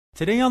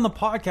Today on the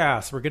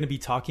podcast, we're going to be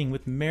talking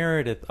with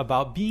Meredith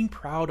about being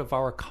proud of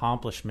our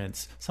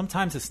accomplishments.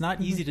 Sometimes it's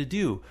not easy to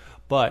do,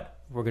 but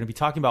we're going to be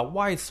talking about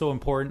why it's so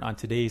important on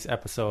today's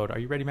episode. Are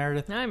you ready,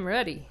 Meredith? I'm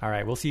ready. All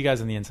right, we'll see you guys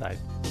on the inside.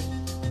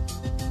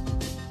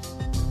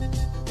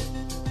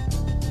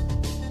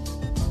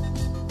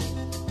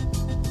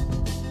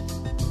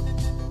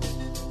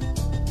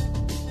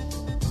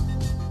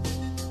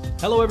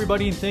 Hello,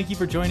 everybody, and thank you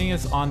for joining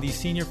us on the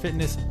Senior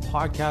Fitness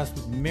Podcast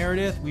with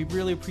Meredith. We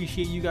really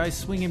appreciate you guys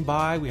swinging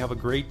by. We have a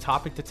great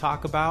topic to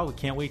talk about. We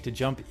can't wait to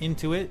jump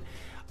into it.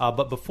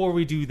 But before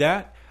we do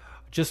that,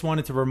 just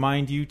wanted to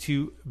remind you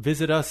to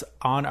visit us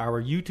on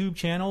our YouTube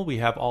channel. We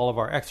have all of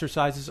our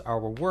exercises, our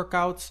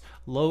workouts,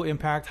 low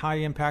impact, high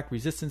impact,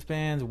 resistance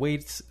bands,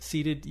 weights,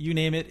 seated, you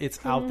name it.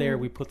 It's out there.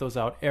 We put those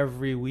out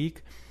every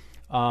week,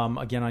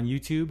 again on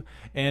YouTube.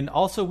 And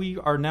also we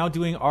are now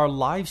doing our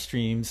live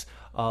streams,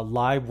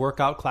 live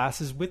workout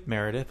classes with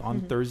Meredith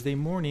on Thursday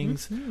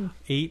mornings,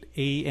 8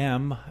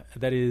 a.m.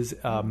 That is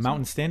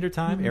Mountain Standard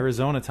Time,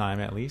 Arizona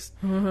time at least.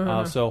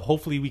 So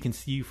hopefully we can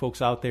see you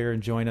folks out there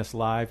and join us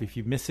live. If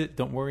you miss it,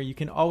 don't worry. You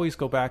can always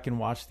go back and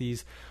watch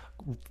these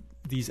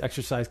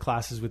exercise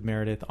classes with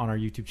Meredith on our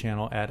YouTube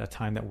channel at a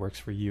time that works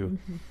for you.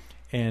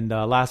 And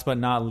last but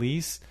not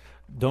least,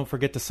 don't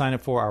forget to sign up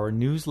for our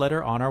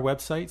newsletter on our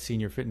website,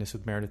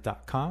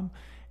 seniorfitnesswithmeredith.com.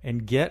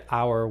 and get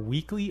our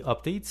weekly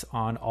updates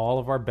on all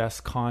of our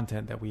best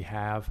content that we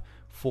have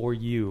for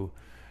you.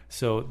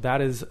 So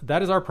that is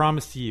our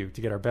promise to you, to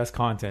get our best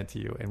content to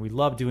you. And we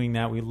love doing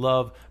that. We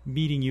love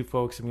meeting you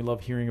folks, and we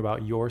love hearing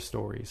about your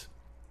stories.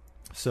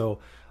 So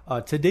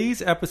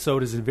today's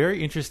episode is a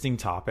very interesting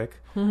topic.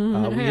 We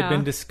have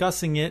been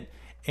discussing it,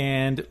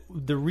 and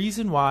the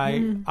reason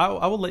why,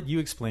 I will let you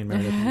explain,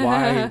 Meredith,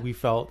 why we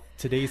felt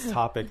today's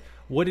topic,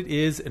 what it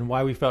is, and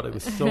why we felt it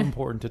was so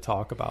important to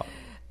talk about.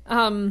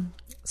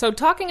 So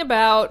talking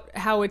about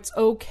how it's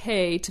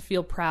okay to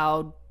feel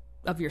proud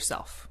of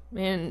yourself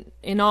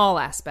in all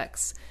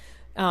aspects.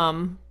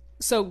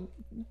 So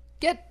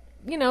get,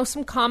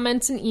 some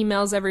comments and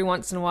emails every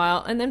once in a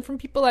while. And then from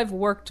people I've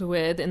worked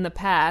with in the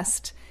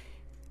past,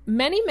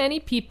 many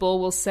people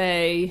will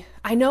say,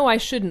 I know I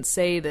shouldn't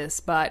say this,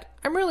 but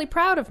I'm really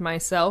proud of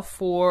myself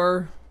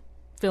for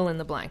fill in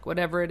the blank,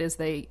 whatever it is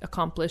they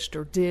accomplished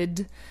or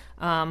did.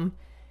 But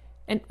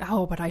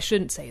I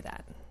shouldn't say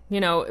that.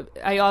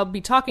 I'll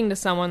be talking to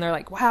someone, they're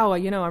like, wow,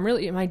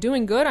 am I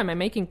doing good? Am I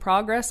making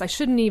progress? I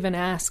shouldn't even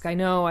ask. I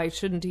know I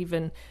shouldn't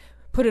even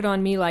put it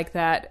on me like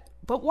that.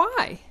 But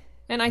why?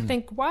 And I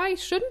think, why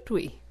shouldn't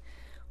we?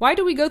 Why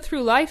do we go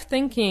through life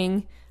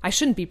thinking, I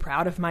shouldn't be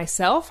proud of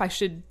myself?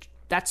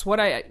 That's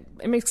what I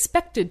am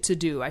expected to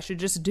do. I should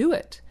just do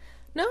it.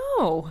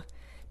 No.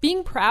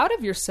 Being proud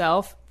of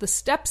yourself, the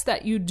steps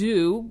that you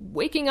do,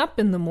 waking up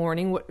in the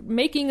morning,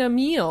 making a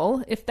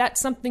meal, if that's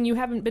something you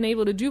haven't been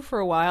able to do for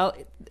a while,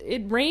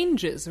 it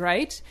ranges,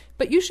 right?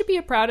 But you should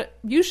be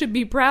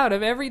proud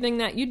of everything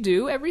that you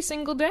do every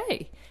single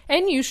day.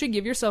 And you should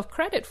give yourself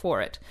credit for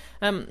it,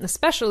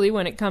 especially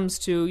when it comes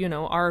to,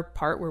 our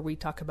part where we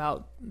talk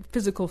about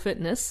physical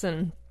fitness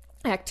and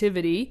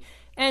activity.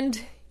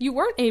 And you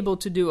weren't able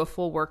to do a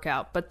full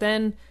workout, but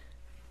then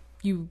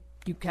you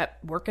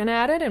kept working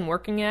at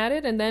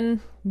it, and then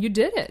you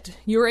did it.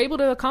 You were able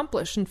to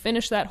accomplish and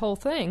finish that whole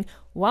thing.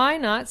 Why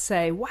not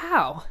say,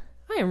 wow,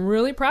 I am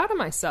really proud of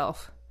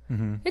myself?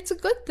 It's a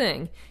good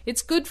thing.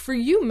 It's good for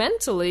you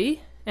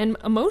mentally and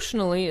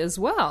emotionally as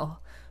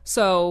well.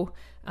 So,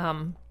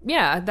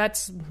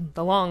 that's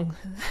the long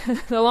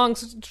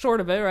short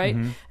of it, right?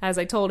 As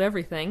I told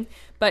everything.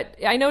 But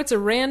I know it's a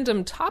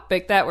random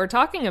topic that we're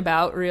talking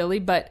about, really,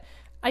 but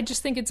I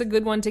just think it's a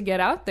good one to get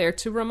out there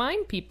to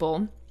remind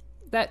people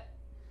that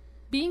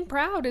being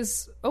proud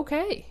is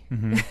okay.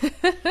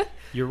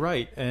 You're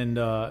right. And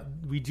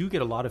we do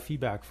get a lot of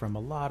feedback from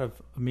a lot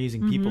of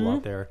amazing people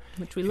out there.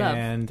 Which we love.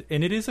 And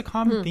it is a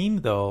common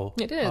theme, though.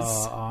 It is.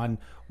 On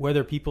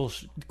whether people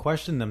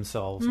question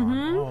themselves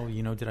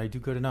on, did I do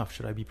good enough?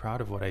 Should I be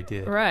proud of what I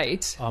did?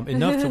 Right.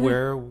 Enough to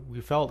where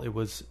we felt it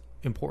was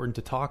important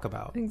to talk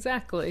about.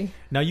 Exactly.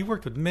 Now, you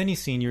worked with many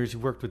seniors. You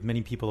worked with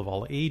many people of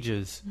all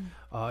ages.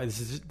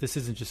 This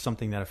isn't just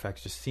something that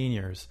affects just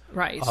seniors.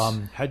 Right.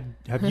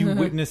 Have you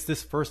witnessed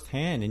this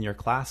firsthand in your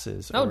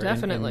classes? Oh, or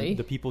definitely. in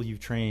the people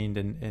you've trained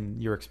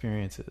and your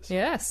experiences?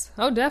 Yes.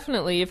 Oh,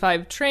 definitely. If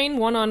I've trained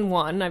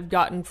one-on-one, I've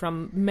gotten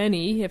from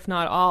many, if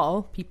not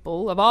all,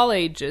 people of all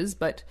ages.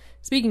 But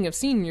speaking of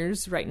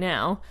seniors right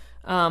now,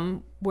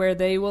 where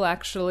they will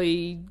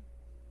actually,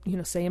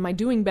 say, am I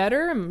doing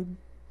better?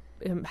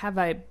 Have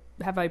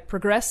I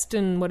progressed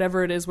in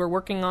whatever it is we're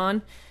working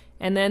on?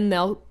 And then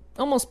they'll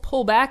almost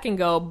pull back and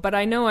go, but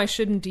I know I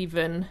shouldn't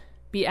even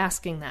be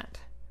asking that.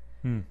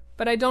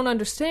 But I don't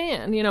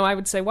understand. I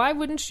would say, why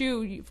wouldn't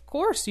you? Of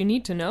course, you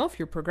need to know if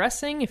you're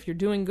progressing, if you're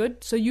doing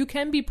good, so you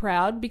can be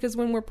proud, because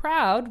when we're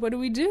proud, what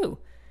do?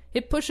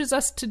 It pushes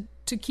us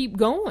to keep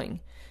going,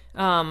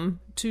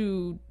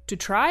 to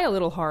try a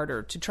little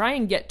harder, to try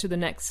and get to the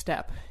next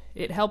step.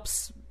 It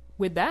helps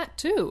with that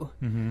too.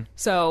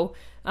 So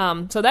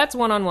that's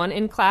one-on-one.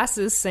 In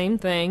classes, same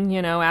thing.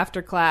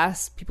 After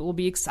class, people will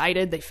be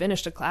excited. They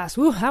finished a class.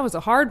 Ooh, that was a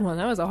hard one.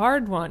 That was a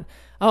hard one.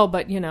 Oh,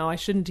 but I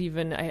shouldn't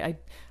even.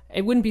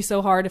 It wouldn't be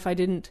so hard if I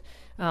didn't.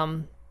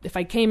 If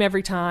I came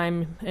every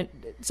time. And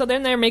so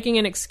then they're making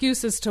an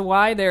excuse as to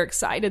why they're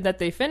excited that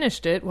they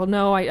finished it. Well,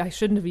 no, I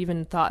shouldn't have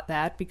even thought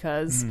that,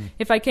 because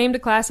if I came to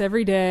class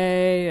every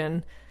day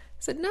and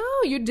said, no,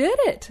 you did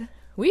it.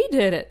 We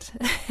did it.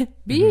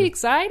 Be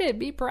excited.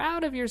 Be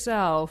proud of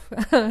yourself.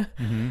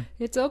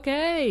 It's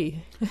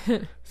okay.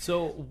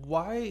 So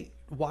why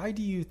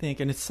do you think,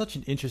 and it's such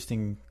an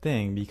interesting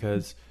thing,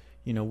 because,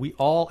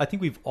 I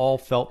think we've all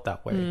felt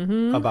that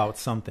way about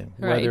something,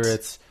 Right. whether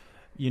it's,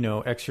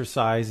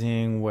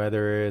 exercising,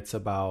 whether it's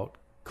about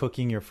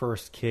cooking your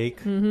first cake.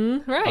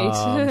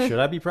 Right. Should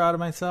I be proud of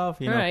myself?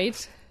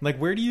 Right. Like,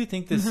 where do you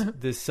think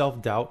this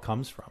self-doubt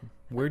comes from?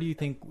 Where do you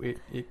think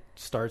it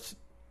starts,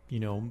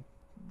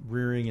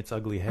 rearing its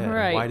ugly head?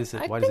 Right. Why does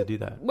it do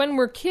that? When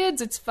we're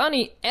kids, it's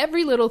funny.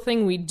 Every little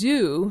thing we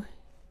do,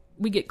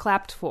 we get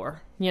clapped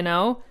for,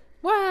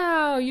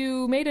 Wow,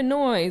 you made a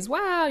noise.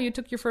 Wow, you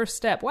took your first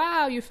step.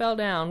 Wow, you fell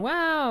down.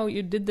 Wow,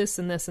 you did this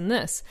and this and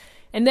this.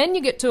 And then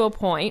you get to a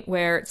point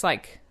where it's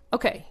like,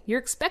 okay, you're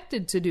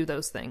expected to do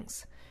those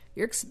things.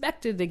 You're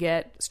expected to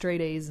get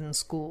straight A's in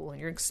school.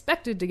 You're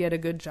expected to get a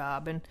good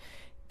job. And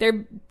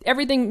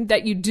everything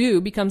that you do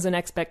becomes an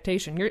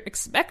expectation. You're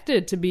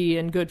expected to be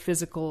in good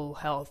physical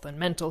health and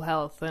mental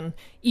health and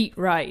eat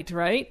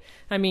right?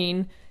 I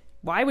mean,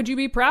 why would you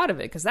be proud of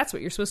it? Because that's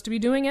what you're supposed to be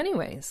doing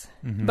anyways.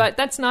 But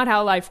that's not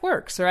how life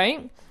works,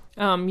 right?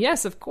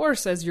 Yes, of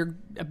course, as you're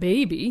a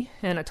baby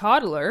and a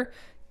toddler,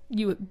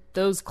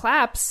 those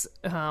claps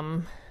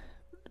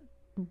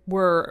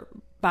were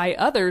by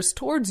others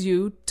towards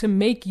you to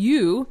make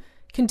you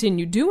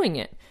continue doing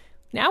it.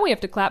 Now we have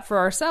to clap for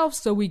ourselves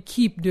so we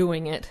keep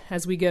doing it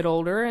as we get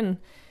older, and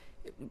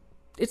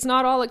it's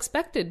not all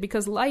expected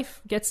because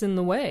life gets in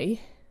the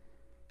way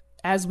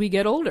as we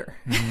get older.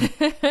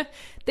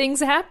 Things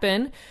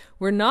happen.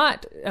 We're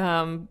not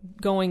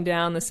going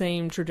down the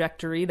same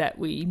trajectory that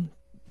we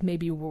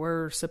maybe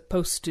we're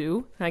supposed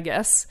to, I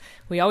guess.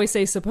 We always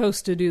say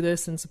supposed to do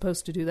this and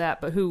supposed to do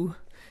that, but who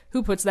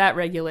puts that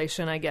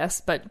regulation, I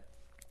guess? But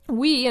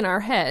we in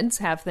our heads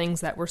have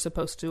things that we're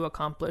supposed to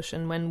accomplish,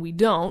 and when we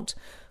don't,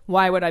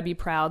 why would I be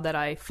proud that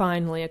I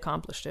finally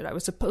accomplished it? I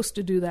was supposed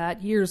to do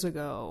that years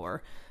ago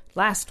or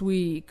last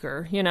week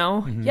or,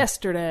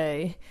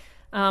 yesterday.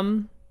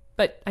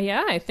 But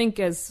yeah, I think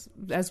as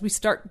we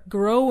start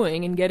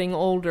growing and getting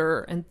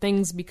older and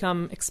things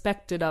become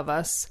expected of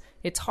us,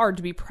 it's hard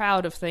to be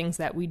proud of things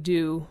that we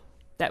do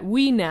that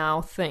we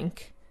now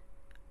think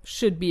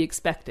should be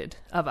expected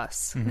of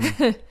us.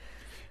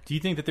 Do you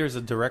think that there's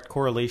a direct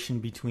correlation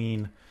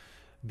between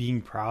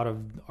being proud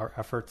of our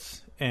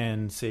efforts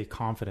and, say,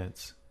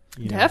 confidence?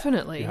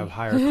 Definitely. You have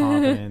higher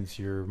confidence,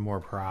 you're more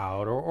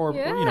proud, or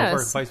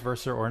Yes. vice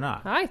versa, or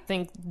not? I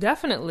think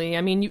definitely.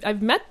 I mean,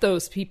 I've met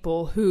those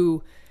people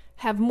who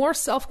have more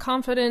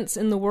self-confidence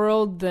in the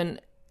world than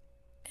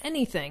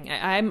anything.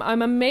 I'm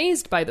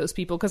amazed by those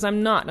people because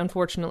I'm not,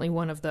 unfortunately,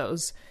 one of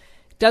those.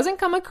 Doesn't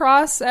come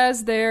across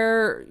as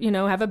they're,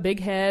 have a big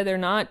head. They're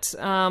not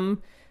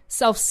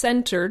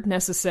self-centered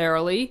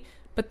necessarily,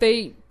 but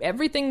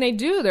everything they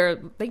do,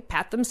 they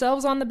pat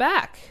themselves on the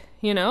back.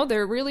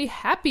 They're really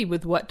happy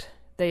with what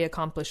they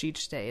accomplish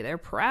each day. They're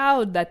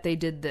proud that they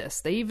did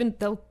this.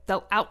 They'll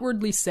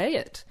outwardly say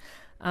it,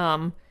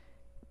 and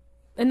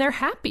they're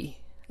happy.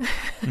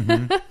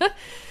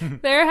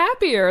 They're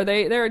happier.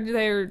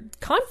 They're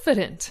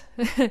confident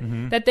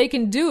that they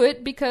can do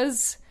it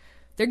because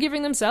they're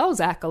giving themselves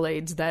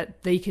accolades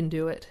that they can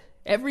do it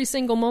every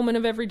single moment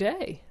of every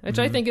day, which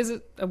I think is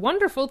a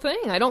wonderful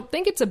thing. I don't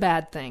think it's a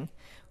bad thing.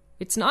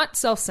 It's not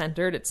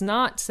self-centered. It's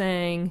not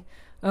saying,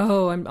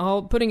 oh, I'm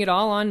all putting it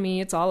all on me.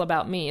 It's all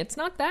about me. It's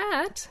not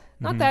that.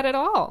 Not that at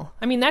all.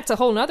 I mean, that's a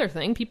whole nother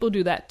thing. People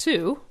do that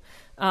too.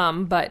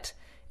 But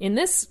in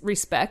this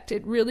respect,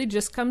 it really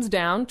just comes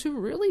down to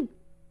really,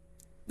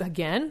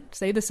 again,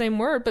 say the same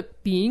word,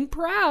 but being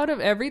proud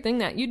of everything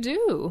that you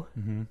do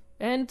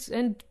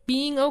and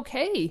being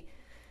okay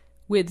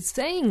with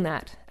saying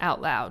that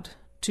out loud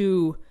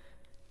to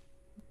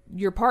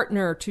your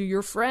partner, to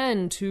your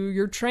friend, to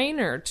your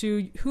trainer,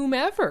 to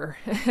whomever.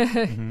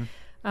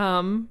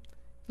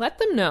 Let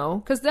them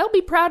know, because they'll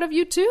be proud of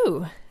you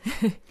too.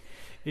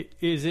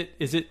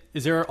 Is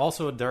there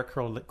also a direct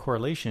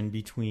correlation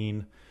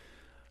between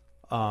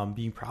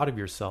being proud of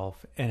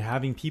yourself and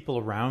having people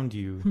around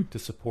you to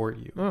support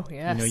you? Oh,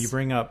 yes. You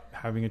bring up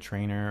having a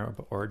trainer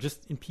or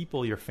just in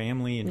people, your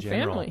family in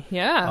general. Family,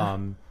 yeah.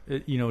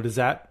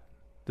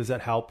 Does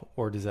that help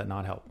or does that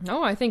not help?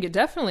 No, I think it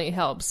definitely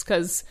helps,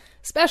 because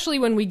especially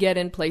when we get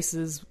in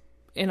places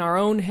in our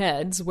own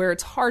heads where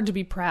it's hard to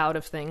be proud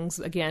of things,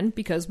 again,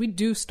 because we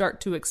do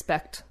start to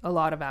expect a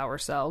lot of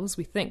ourselves.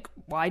 We think,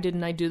 why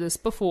didn't I do this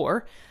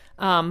before?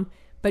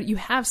 But you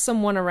have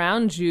someone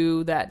around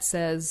you that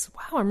says,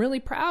 wow, I'm really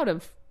proud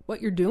of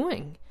what you're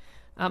doing.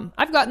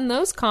 I've gotten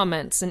those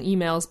comments and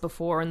emails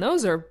before, and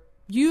those are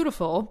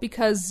beautiful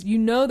because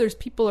there's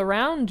people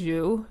around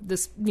you,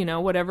 this,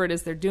 whatever it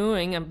is they're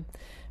doing. A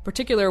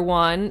particular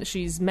one,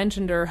 she's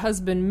mentioned her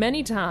husband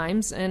many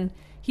times, and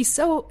he's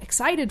so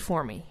excited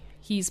for me.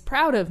 He's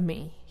proud of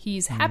me.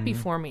 He's happy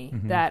for me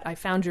that I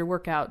found your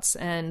workouts,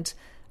 and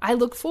I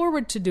look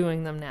forward to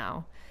doing them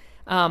now.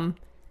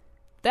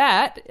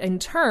 That, in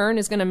turn,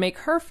 is going to make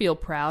her feel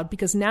proud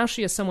because now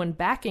she has someone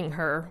backing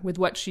her with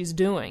what she's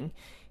doing.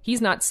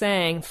 He's not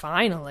saying,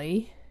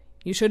 finally,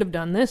 you should have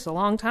done this a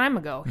long time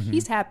ago.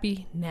 He's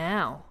happy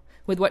now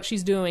with what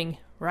she's doing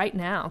right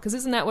now. Because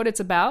isn't that what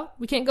it's about?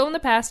 We can't go in the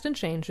past and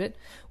change it.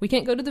 We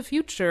can't go to the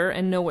future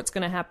and know what's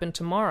going to happen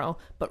tomorrow.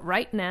 But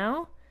right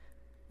now,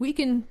 we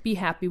can be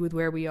happy with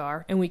where we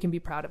are, and we can be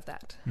proud of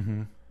that.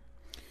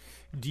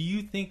 Do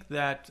you think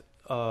that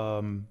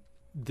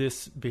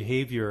this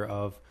behavior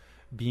of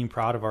being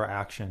proud of our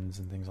actions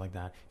and things like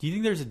that, do you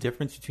think there's a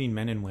difference between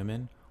men and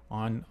women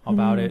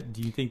about it?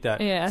 Do you think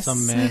that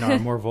some men are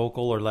more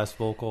vocal or less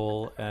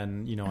vocal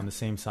and, on the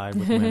same side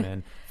with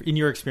women in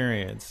your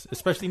experience,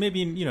 especially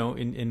maybe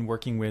in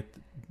working with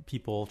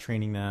people,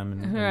 training them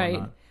and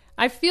whatnot?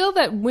 I feel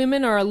that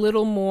women are a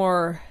little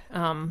more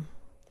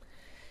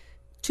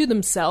to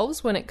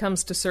themselves when it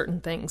comes to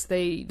certain things.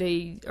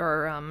 They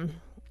are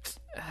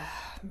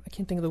I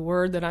can't think of the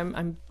word that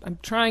I'm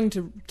trying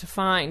to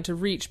find, to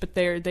reach, but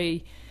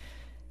they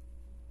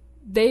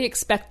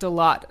expect a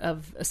lot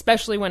of,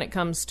 especially when it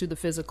comes to the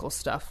physical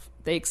stuff.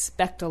 They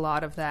expect a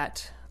lot of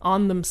that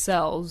on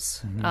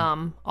themselves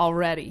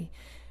already.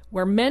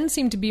 Where men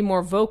seem to be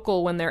more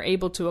vocal when they're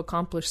able to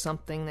accomplish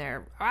something.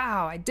 They're,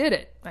 wow, I did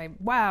it.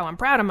 Wow, I'm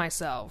proud of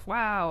myself.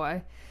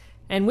 Wow.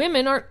 And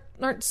women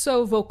aren't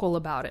so vocal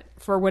about it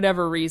for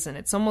whatever reason.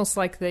 It's almost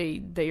like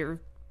they've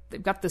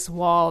got this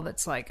wall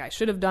that's like, I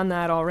should have done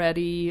that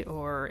already,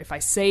 or if I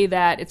say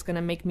that, it's going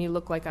to make me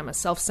look like I'm a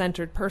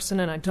self-centered person,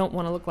 and I don't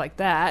want to look like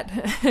that.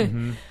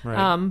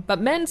 Right.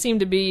 But men seem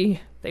to be,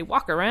 they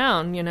walk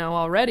around,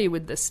 already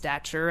with this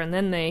stature, and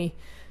then they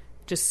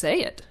just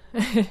say it.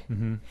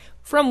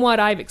 From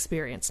what I've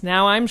experienced.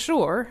 Now, I'm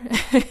sure,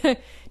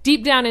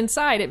 deep down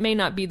inside, it may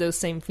not be those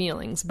same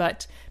feelings,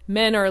 but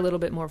men are a little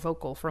bit more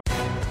vocal from.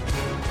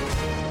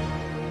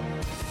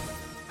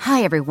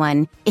 Hi,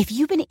 everyone. If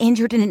you've been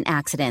injured in an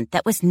accident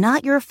that was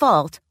not your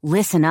fault,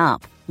 listen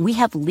up. We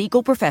have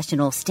legal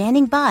professionals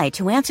standing by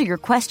to answer your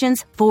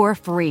questions for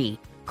free.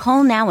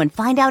 Call now and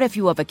find out if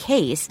you have a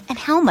case and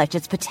how much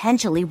it's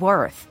potentially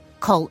worth.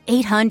 Call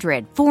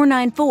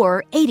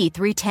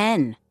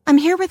 800-494-8310. I'm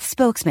here with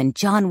spokesman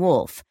John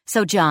Wolf.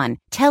 So, John,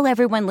 tell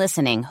everyone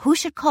listening who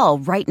should call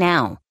right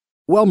now.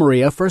 Well,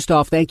 Maria, first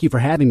off, thank you for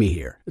having me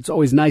here. It's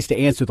always nice to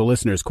answer the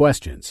listeners'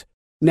 questions.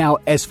 Now,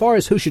 as far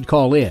as who should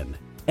call in,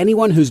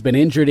 anyone who's been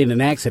injured in an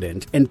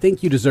accident and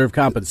think you deserve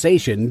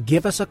compensation,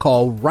 give us a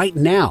call right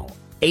now.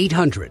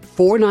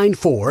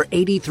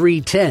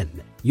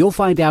 800-494-8310. You'll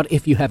find out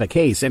if you have a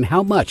case and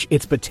how much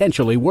it's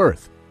potentially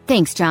worth.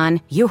 Thanks,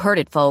 John. You heard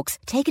it, folks.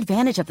 Take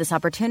advantage of this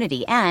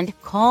opportunity and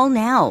call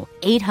now.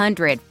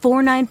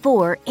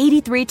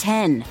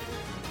 800-494-8310.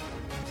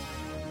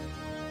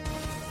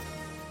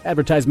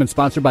 Advertisement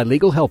sponsored by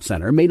Legal Help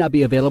Center. May not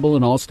be available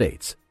in all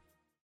states.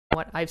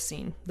 What I've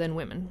seen than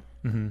women.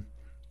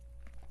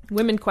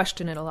 Women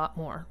question it a lot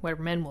more, where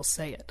men will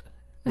say it.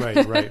 Right.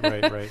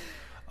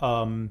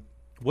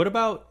 What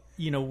about,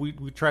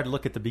 we try to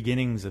look at the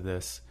beginnings of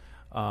this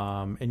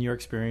and your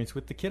experience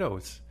with the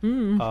kiddos.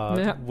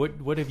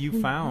 What have you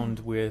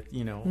found with,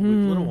 with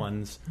little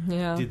ones?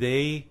 Yeah. Do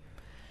they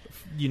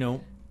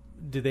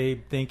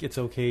think it's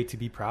okay to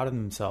be proud of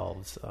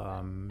themselves?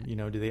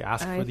 Do they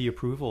ask for the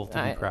approval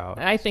to be proud?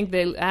 I think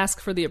they ask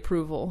for the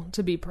approval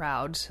to be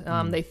proud.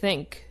 They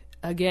think,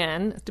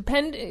 again,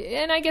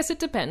 and I guess it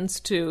depends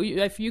too.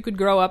 If you could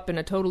grow up in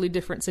a totally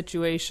different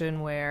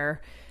situation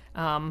where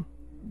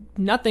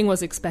nothing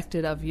was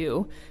expected of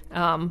you,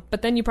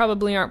 but then you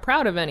probably aren't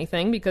proud of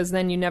anything because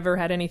then you never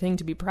had anything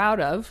to be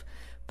proud of.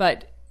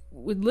 But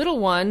with little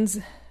ones,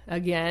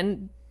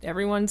 again,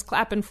 everyone's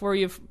clapping for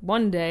you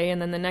one day,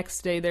 and then the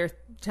next day they're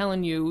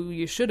telling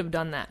you should have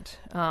done that.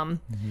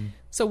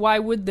 So why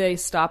would they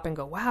stop and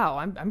go, wow,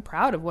 I'm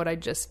proud of what I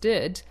just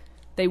did?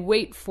 They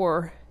wait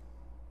for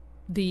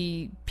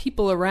the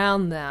people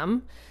around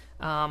them,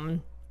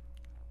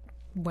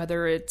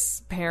 whether it's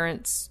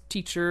parents,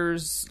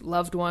 teachers,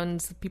 loved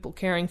ones, people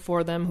caring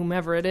for them,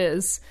 whomever it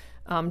is,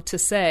 to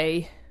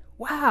say,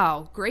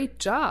 wow, great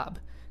job,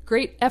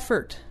 great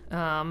effort.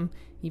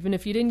 Even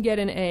if you didn't get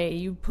an A,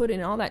 you put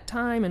in all that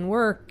time and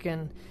work,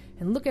 and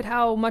look at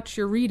how much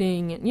you're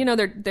reading. And,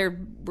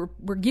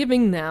 we're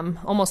giving them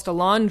almost a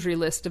laundry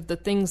list of the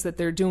things that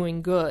they're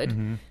doing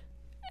good.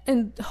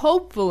 And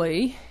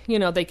hopefully,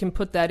 they can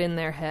put that in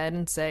their head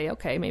and say,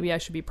 okay, maybe I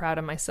should be proud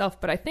of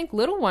myself. But I think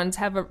little ones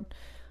have a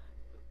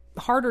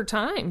harder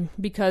time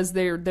because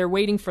they're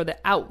waiting for the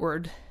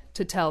outward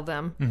to tell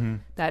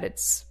them that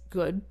it's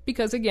good.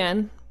 Because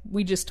again,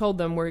 we just told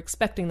them we're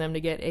expecting them to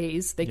get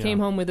A's. They came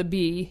home with a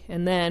B,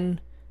 and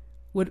then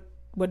what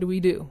do we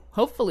do?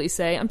 Hopefully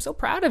say, I'm so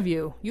proud of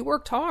you. You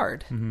worked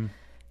hard.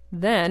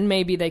 Then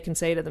maybe they can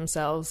say to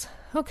themselves,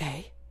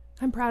 okay,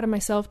 I'm proud of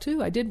myself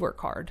too. I did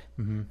work hard.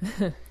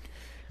 Mm-hmm.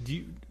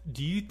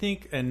 Do you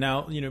think, and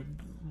now,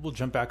 we'll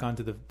jump back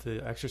onto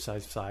the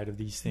exercise side of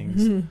these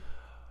things. Mm-hmm.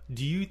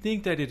 Do you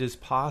think that it is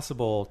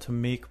possible to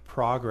make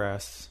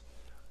progress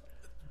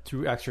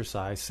through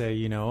exercise?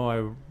 Say,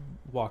 I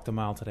walked a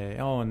mile today.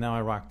 Oh, and now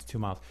I walked 2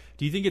 miles.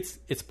 Do you think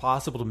it's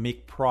possible to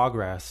make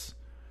progress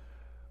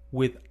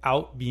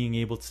without being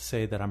able to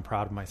say that I'm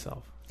proud of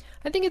myself?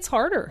 I think it's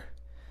harder.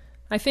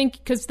 I think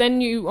because then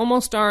you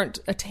almost aren't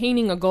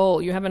attaining a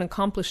goal. You haven't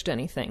accomplished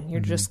anything. You're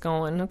just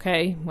going,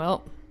 okay,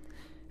 well,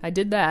 I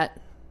did that.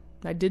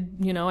 I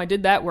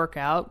did that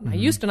workout. I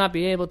used to not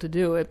be able to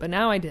do it, but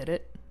now I did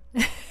it.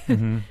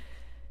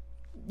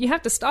 You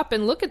have to stop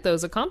and look at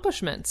those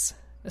accomplishments,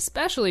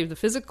 especially the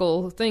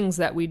physical things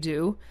that we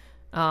do.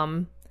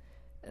 And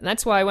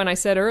that's why when I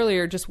said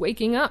earlier, just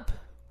waking up,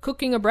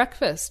 cooking a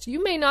breakfast,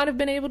 you may not have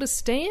been able to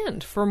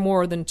stand for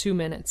more than 2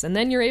 minutes, and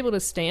then you're able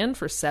to stand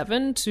for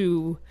 7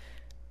 to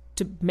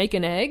make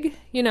an egg.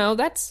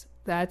 That's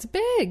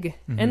big.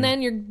 And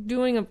then you're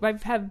doing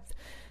I've had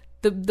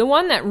the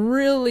one that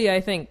really,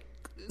 I think,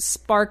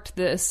 sparked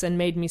this and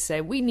made me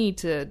say, we need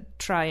to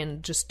try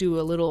and just do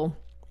a little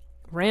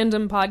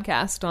random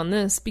podcast on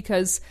this,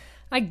 because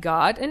I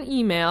got an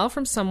email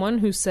from someone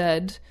who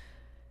said,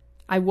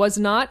 I was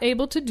not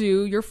able to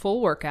do your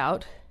full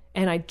workout,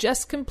 and I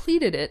just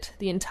completed it,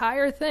 the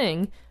entire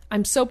thing.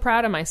 I'm so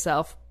proud of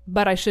myself,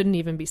 but I shouldn't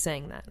even be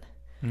saying that.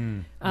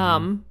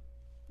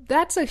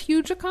 That's a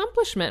huge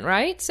accomplishment,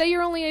 right? Say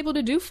you're only able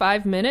to do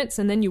 5 minutes,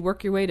 and then you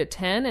work your way to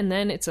 10, and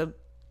then it's a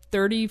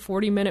 30,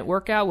 40-minute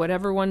workout,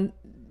 whatever one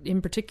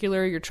in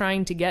particular you're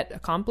trying to get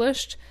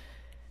accomplished.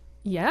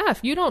 Yeah, if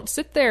you don't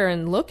sit there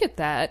and look at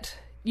that,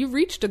 you've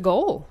reached a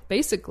goal,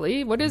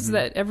 basically. What is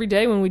that? Every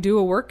day when we do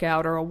a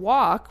workout or a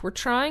walk, we're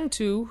trying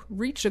to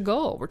reach a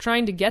goal. We're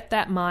trying to get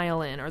that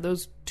mile in, or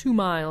those 2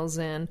 miles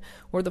in,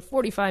 or the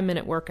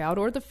 45-minute workout,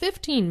 or the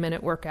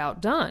 15-minute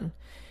workout done.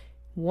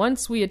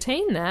 Once we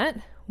attain that,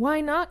 why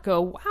not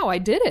go, wow, I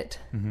did it.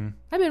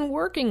 I've been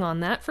working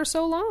on that for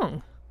so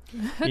long.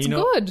 That's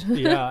good.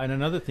 Yeah, and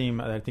another theme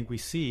that I think we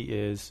see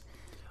is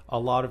a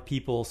lot of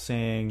people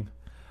saying,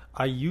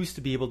 I used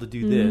to be able to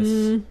do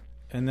this,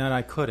 and then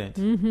I couldn't.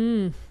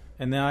 And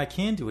now I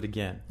can do it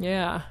again.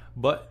 Yeah.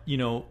 But,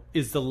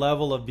 is the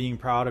level of being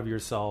proud of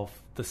yourself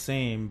the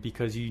same,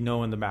 because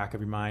in the back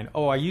of your mind,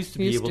 oh, I used to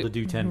be able to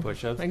do 10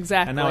 push-ups.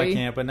 Exactly. And now I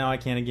can't, but now I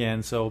can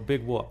again, so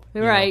big whoop.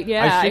 Right,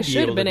 yeah. I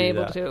should have been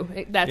able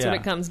to. That's what Yeah.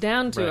 it comes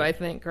down to, Right. I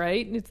think,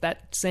 right? It's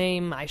that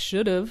same, I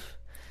should have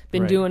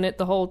been Right. doing it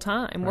the whole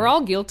time. We're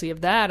all guilty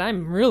of that.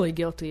 I'm really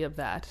guilty of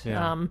that.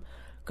 Yeah.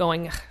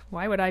 Going,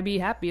 why would I be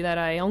happy that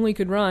I only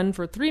could run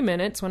for 3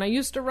 minutes when I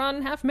used to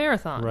run half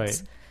marathons?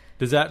 Right.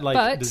 Does that like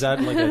a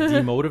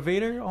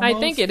demotivator almost? I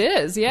think it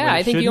is, yeah. When it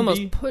I think you shouldn't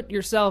almost be? put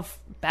yourself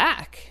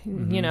back,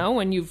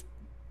 when you've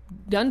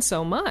done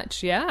so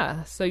much,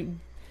 yeah. So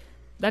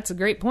that's a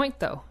great point,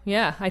 though.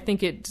 Yeah, I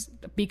think it's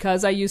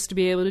because I used to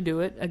be able to do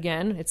it.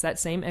 Again, it's that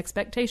same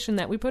expectation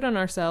that we put on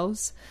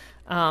ourselves.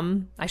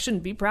 I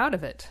shouldn't be proud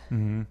of it.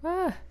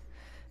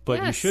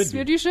 But yes, you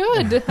should be. You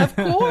should, of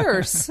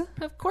course.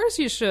 Of course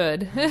you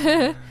should.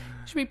 You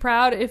should be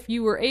proud if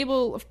you were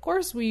able. Of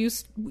course,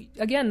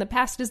 again, the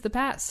past is the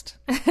past.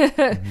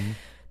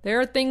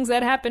 There are things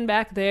that happened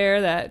back there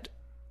that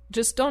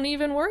just don't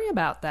even worry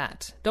about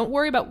that. Don't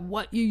worry about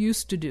what you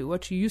used to do,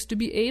 what you used to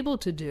be able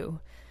to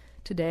do.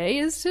 Today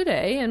is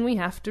today, and we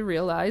have to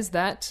realize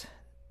that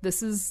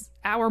this is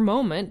our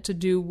moment to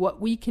do what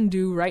we can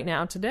do right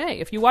now today.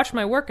 If you watch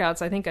my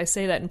workouts, I think I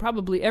say that in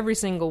probably every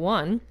single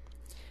one.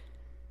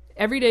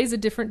 Every day is a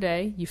different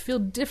day. You feel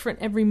different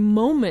every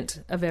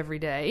moment of every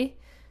day.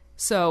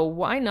 So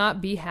why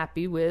not be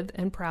happy with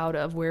and proud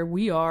of where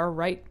we are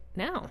right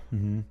now?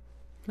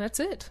 That's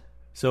it.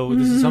 So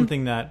this is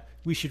something that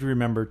we should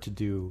remember to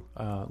do.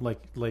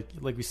 Like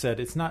we said,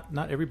 it's not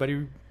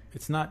everybody.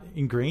 It's not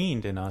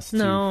ingrained in us to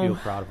feel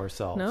proud of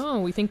ourselves.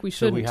 No, we think we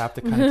shouldn't. So we have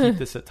to kind of keep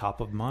this at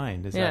top of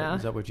mind. Is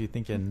that what you're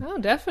thinking? Oh,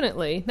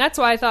 definitely. That's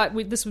why I thought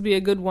this would be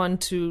a good one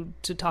to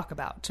talk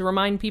about, to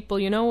remind people,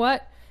 you know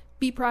what?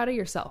 Be proud of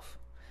yourself.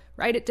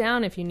 Write it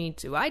down if you need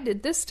to. I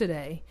did this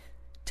today.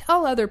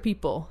 Tell other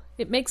people.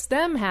 It makes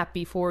them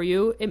happy for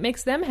you. It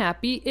makes them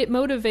happy. It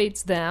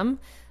motivates them.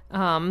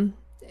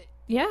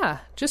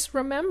 Just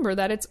remember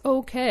that it's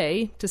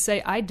okay to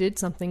say, I did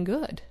something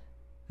good.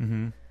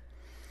 Being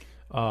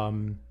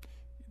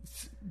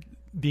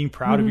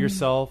proud of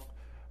yourself,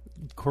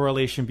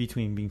 correlation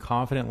between being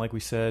confident, like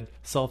we said,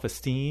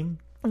 self-esteem.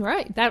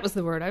 Right. That was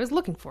the word I was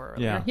looking for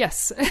earlier. Yeah.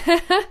 Yes.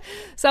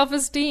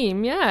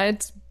 Self-esteem. Yeah.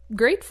 It's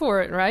great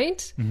for it,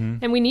 right?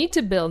 And we need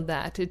to build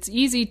that. It's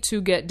easy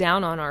to get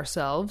down on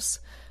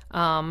ourselves.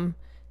 And,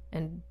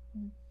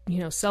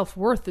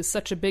 self-worth is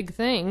such a big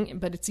thing,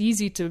 but it's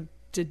easy to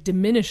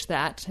diminish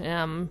that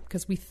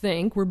because we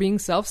think we're being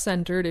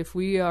self-centered if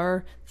we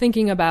are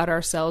thinking about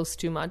ourselves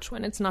too much,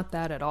 when it's not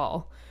that at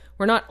all.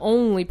 We're not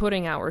only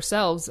putting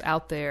ourselves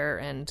out there,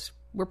 and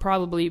we're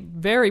probably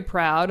very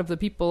proud of the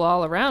people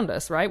all around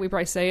us, right? We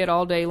probably say it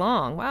all day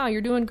long. Wow,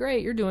 you're doing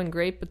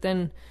great. But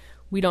then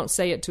We don't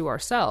say it to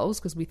ourselves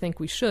because we think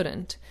we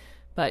shouldn't.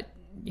 But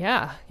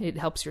yeah, it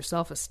helps your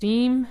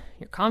self-esteem,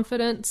 your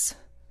confidence,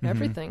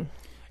 everything.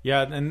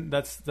 Yeah, and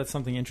that's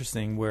something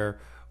interesting where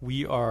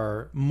we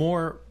are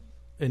more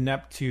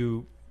inept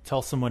to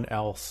tell someone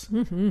else,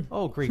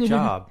 oh, great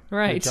job.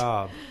 Right. Good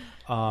job.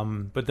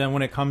 But then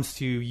when it comes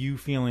to you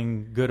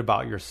feeling good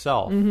about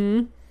yourself,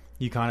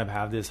 you kind of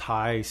have this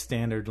high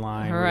standard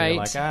line where you're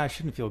like, I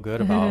shouldn't feel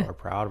good about or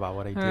proud about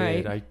what I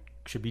did. I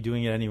should be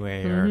doing it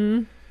anyway.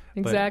 Or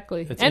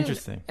Exactly. It's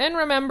interesting. And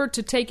remember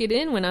to take it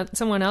in when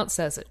someone else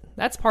says it.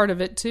 That's part of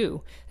it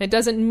too. It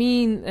doesn't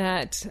mean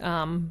that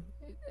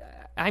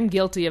I'm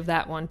guilty of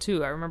that one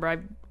too. I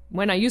remember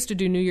when I used to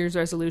do New Year's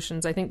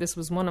resolutions, I think this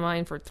was one of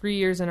mine for 3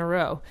 years in a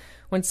row.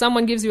 When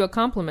someone gives you a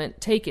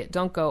compliment, take it.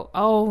 Don't go,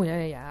 oh,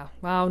 yeah.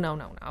 Well, no,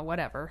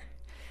 whatever.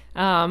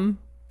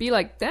 Be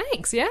like,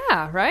 thanks,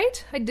 yeah,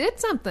 right? I did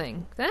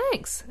something.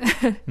 Thanks.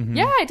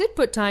 Yeah, I did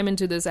put time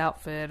into this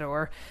outfit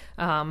or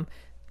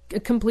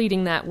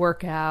completing that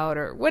workout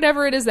or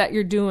whatever it is that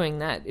you're doing.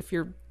 That if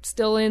you're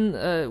still in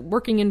a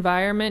working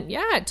environment,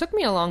 yeah, it took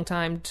me a long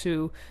time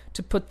to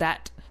put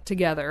that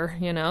together,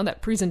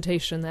 that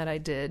presentation that I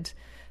did.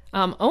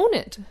 Own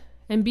it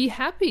and be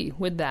happy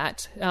with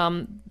that.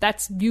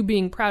 That's you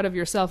being proud of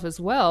yourself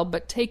as well,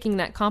 but taking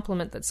that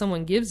compliment that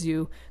someone gives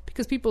you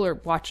because people are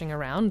watching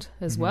around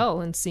as well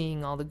and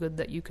seeing all the good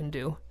that you can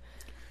do.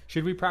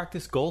 Should we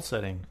practice goal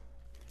setting?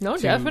 No,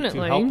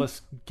 definitely. To help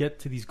us get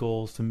to these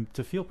goals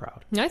to feel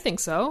proud. I think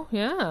so,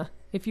 yeah.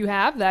 If you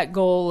have that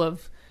goal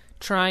of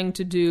trying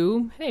to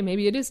do, hey,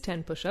 maybe it is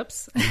 10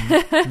 push-ups.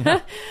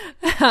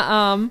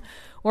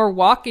 Or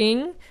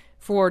walking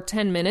for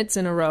 10 minutes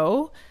in a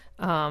row,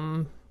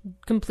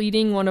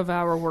 completing one of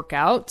our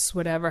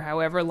workouts,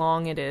 however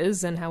long it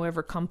is and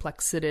however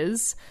complex it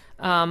is.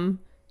 Put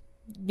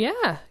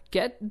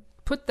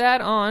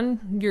that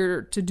on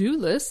your to-do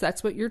list.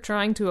 That's what you're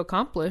trying to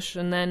accomplish.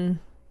 And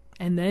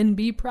then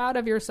be proud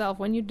of yourself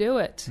when you do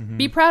it.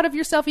 Be proud of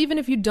yourself even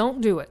if you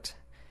don't do it.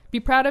 Be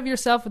proud of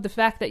yourself with the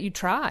fact that you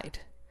tried.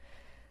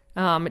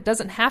 It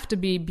doesn't have to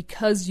be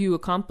because you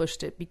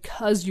accomplished it,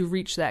 because you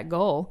reached that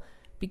goal,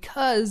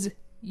 because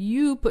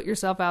you put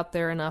yourself out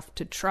there enough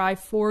to try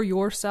for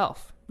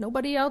yourself.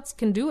 Nobody else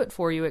can do it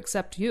for you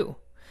except you.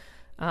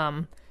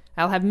 I'll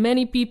have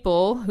many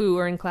people who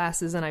are in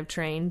classes and I've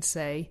trained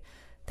say,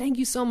 thank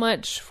you so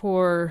much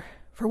for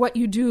what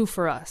you do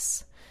for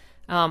us.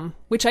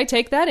 Which I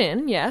take that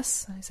in,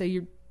 yes. I say,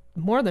 you're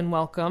more than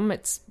welcome.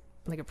 It's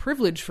like a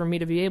privilege for me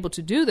to be able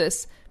to do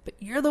this, but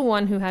you're the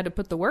one who had to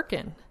put the work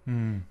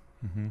in.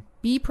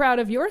 Be proud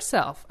of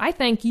yourself. I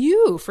thank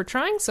you for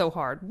trying so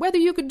hard, whether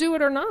you could do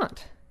it or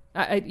not.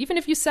 Even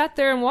if you sat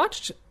there and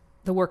watched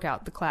the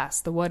workout, the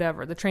class, the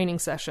whatever, the training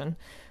session,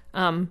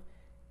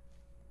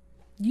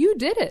 you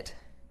did it.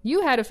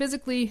 You had to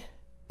physically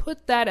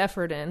put that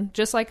effort in,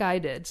 just like I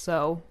did.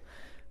 So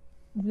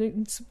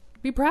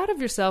be proud of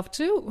yourself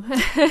too.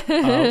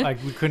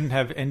 We couldn't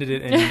have ended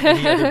it in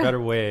any other better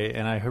way.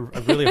 And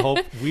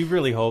we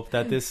really hope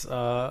that this, this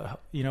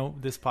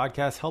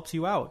podcast helps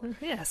you out.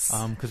 Yes.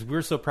 Because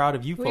we're so proud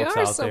of you folks out there.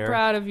 We are so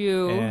proud of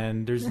you.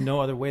 And there's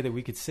no other way that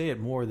we could say it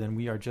more than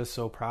we are just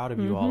so proud of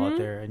you all out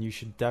there. And you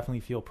should definitely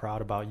feel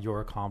proud about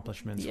your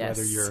accomplishments,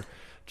 whether you're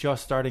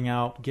just starting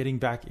out, getting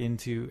back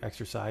into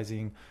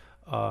exercising,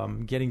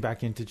 getting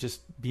back into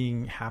just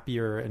being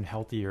happier and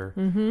healthier.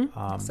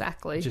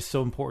 Exactly. Just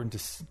so important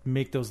to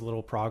make those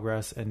little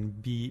progress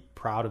and be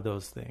proud of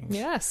those things.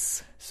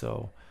 Yes.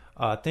 So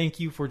thank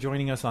you for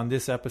joining us on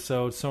this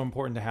episode. So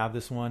important to have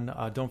this one.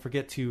 Don't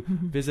forget to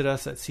visit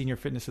us at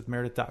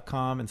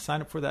seniorfitnesswithmeredith.com and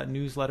sign up for that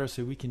newsletter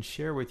so we can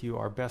share with you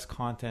our best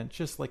content,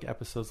 just like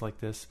episodes like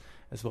this,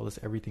 as well as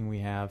everything we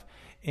have,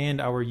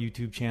 and our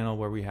YouTube channel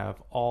where we have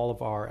all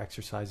of our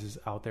exercises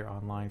out there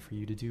online for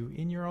you to do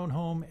in your own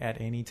home at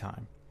any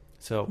time.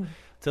 So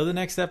till the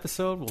next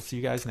episode, we'll see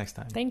you guys next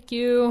time. Thank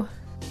you.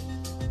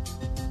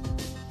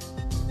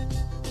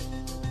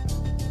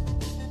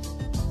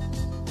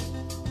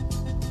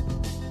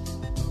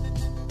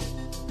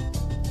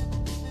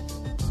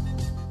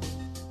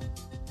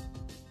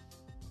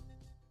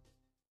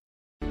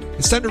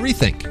 It's time to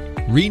rethink,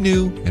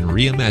 renew, and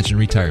reimagine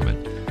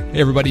retirement. Hey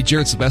everybody,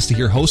 Jared Sebesta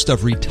here, host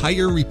of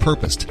Retire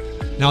Repurposed.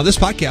 Now this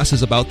podcast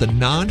is about the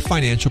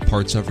non-financial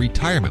parts of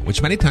retirement,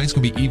 which many times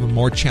can be even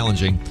more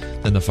challenging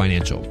than the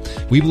financial.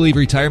 We believe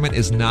retirement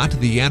is not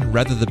the end,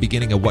 rather the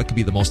beginning of what could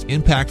be the most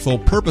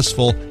impactful,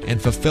 purposeful, and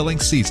fulfilling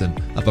season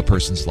of a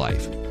person's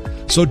life.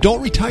 So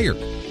don't retire,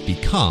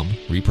 become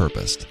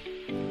repurposed.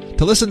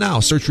 To listen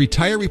now, search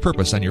Retire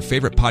Repurposed on your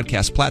favorite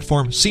podcast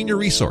platform, Senior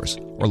Resource,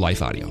 or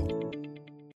Life Audio.